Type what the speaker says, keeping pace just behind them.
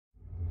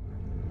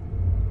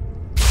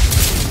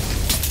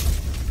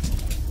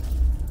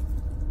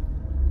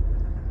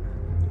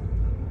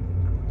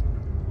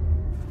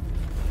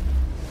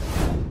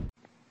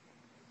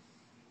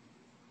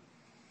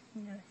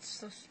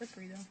so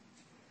slippery though.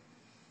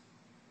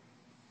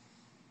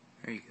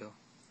 There you go.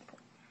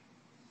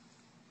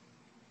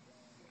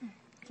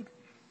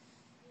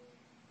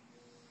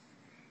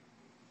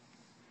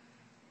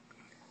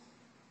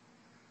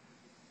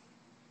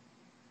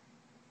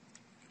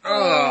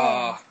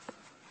 Oh,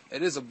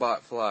 it is a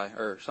botfly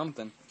or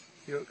something.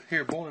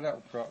 Here, boil it out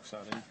with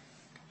peroxide in.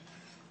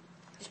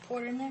 Just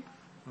pour it in there?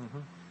 Mm-hmm.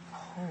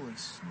 Holy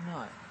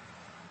snot.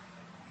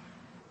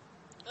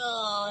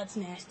 Oh, that's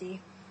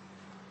nasty.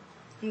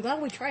 I'm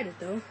glad we tried it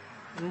though.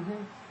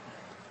 Mm-hmm.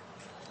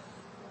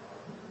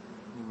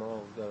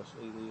 Mom got us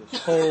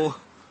ADS. Oh.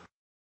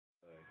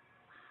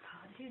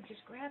 Oh, dude,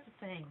 just grab the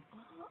thing.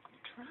 Oh,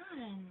 I'm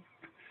trying.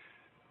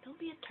 Don't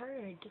be a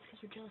turd just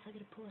because you're jealous I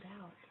gotta pull it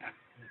out.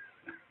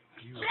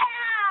 No!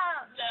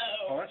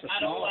 Oh, that's a small, I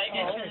don't like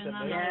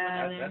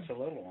it. That's a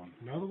little one.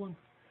 Another one?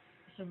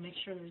 So make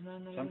sure there's not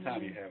another one.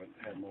 Sometimes you haven't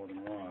had more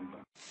than one.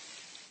 But.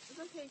 It's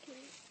okay,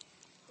 kitty.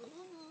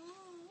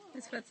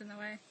 His foot's in the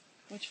way.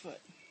 Which foot?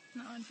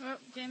 That one. Oh,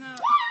 came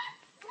out.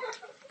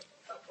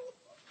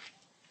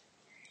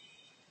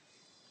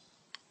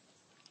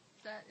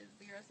 That is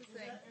the grossest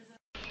thing.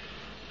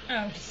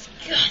 Oh,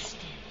 disgusting.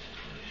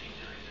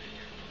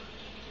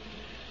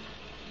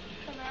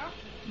 Come out?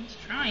 I'm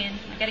just trying.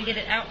 I gotta get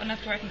it out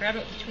enough where I can grab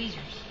it with the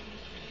tweezers.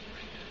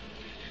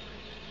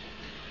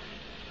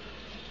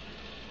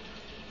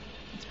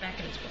 It's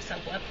backing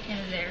itself up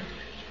into there.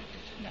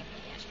 No,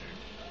 bastard.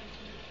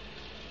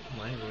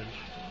 Language.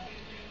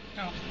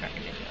 Oh,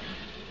 cracking it up.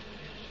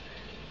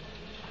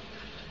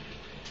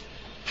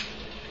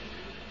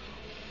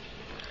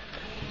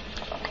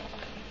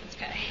 This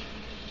guy.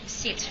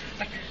 See, it's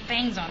like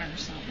fangs on her or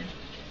something.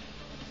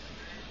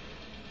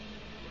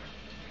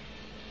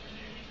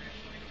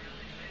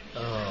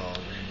 Oh,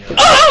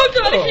 Oh,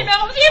 God, it came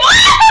out with you!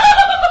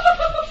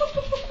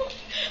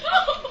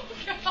 Oh,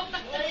 God.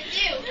 What did it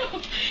do?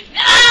 No!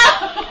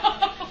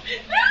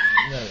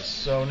 that is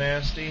so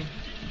nasty.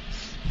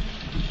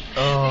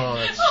 Oh,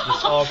 that's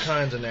all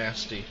kinds of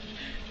nasty.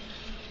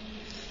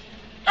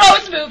 Oh,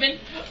 it's moving.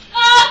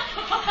 Oh!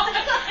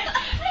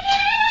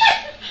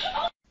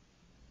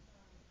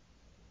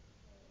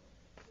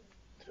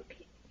 It's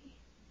okay.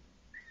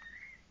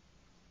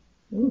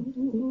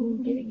 Ooh,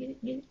 get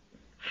it.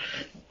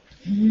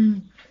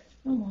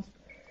 Almost.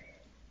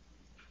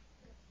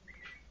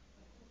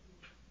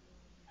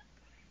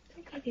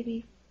 It's okay,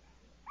 baby.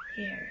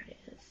 There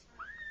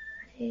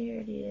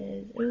it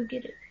is. Ooh,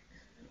 get it.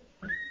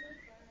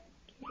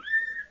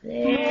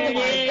 There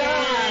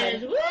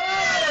it is. Woo!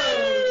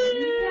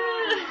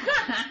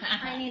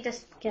 I need to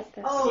get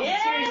this. Oh,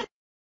 yeah.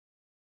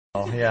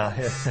 Oh, yeah.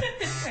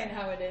 That's kind of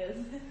how it is.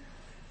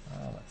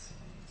 Let's see.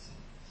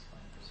 Let's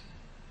find this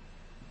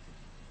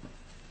here.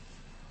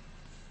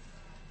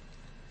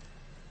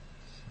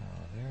 So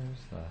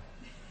there's the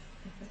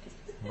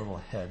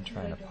little head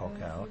trying to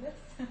poke out.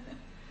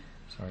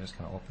 So we're just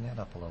going to open that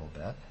up a little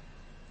bit.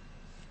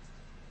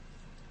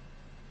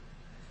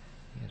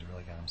 He has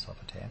really got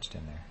himself attached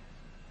in there.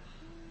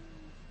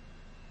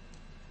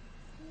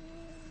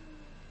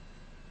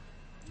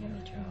 There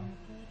we go.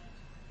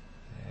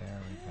 There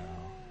we go.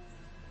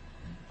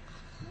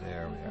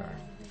 There we are.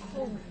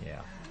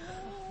 Yeah.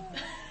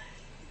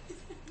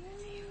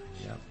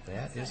 Yep,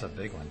 that is a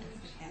big one.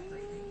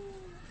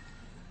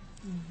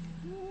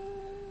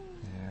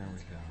 There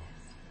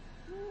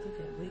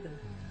we go.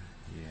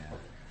 Yeah.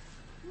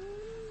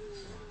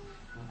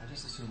 I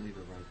just assume leave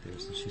her right there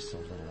since she's so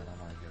little. I don't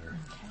want to get her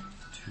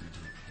too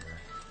deep here.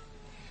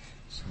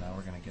 So now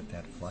we're going to get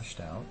that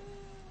flushed out.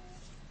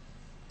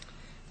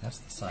 That's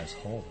the size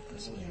hole that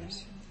this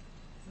is.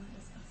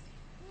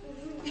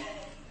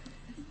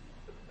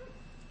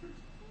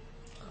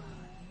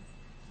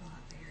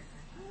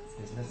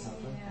 Isn't it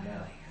something?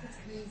 Yeah. That's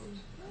crazy.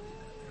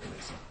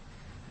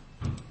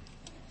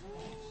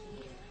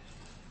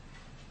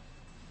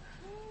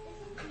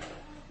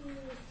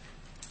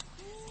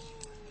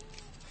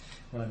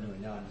 What I'm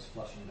doing now, I'm just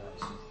flushing it out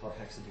with some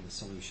chlorhexidine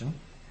solution.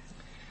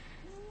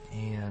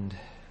 And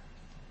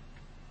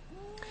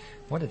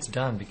what it's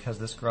done, because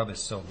this grub is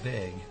so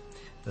big,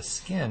 the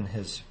skin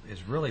is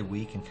really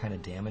weak and kind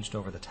of damaged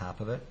over the top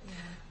of it. Yeah.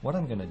 What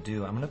I'm going to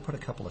do, I'm going to put a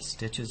couple of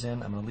stitches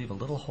in. I'm going to leave a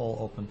little hole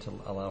open to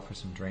allow for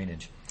some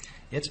drainage.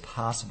 It's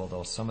possible,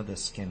 though, some of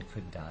this skin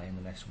could die in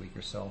the next week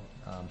or so.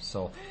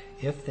 So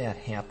if that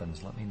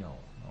happens, let me know,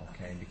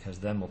 okay? Because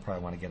then we'll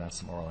probably want to get on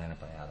some oral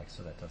antibiotics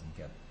so that doesn't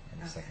get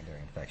any secondary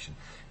infection.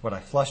 What I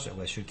flushed it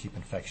with should keep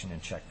infection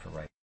in check for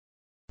right.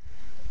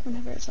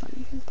 Whenever it's on,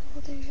 you can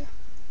pull. There you go.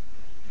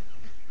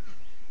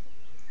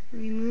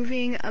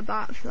 Removing a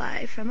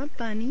botfly from a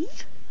bunny.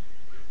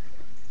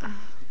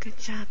 Oh, good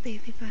job,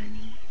 baby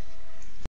bunny.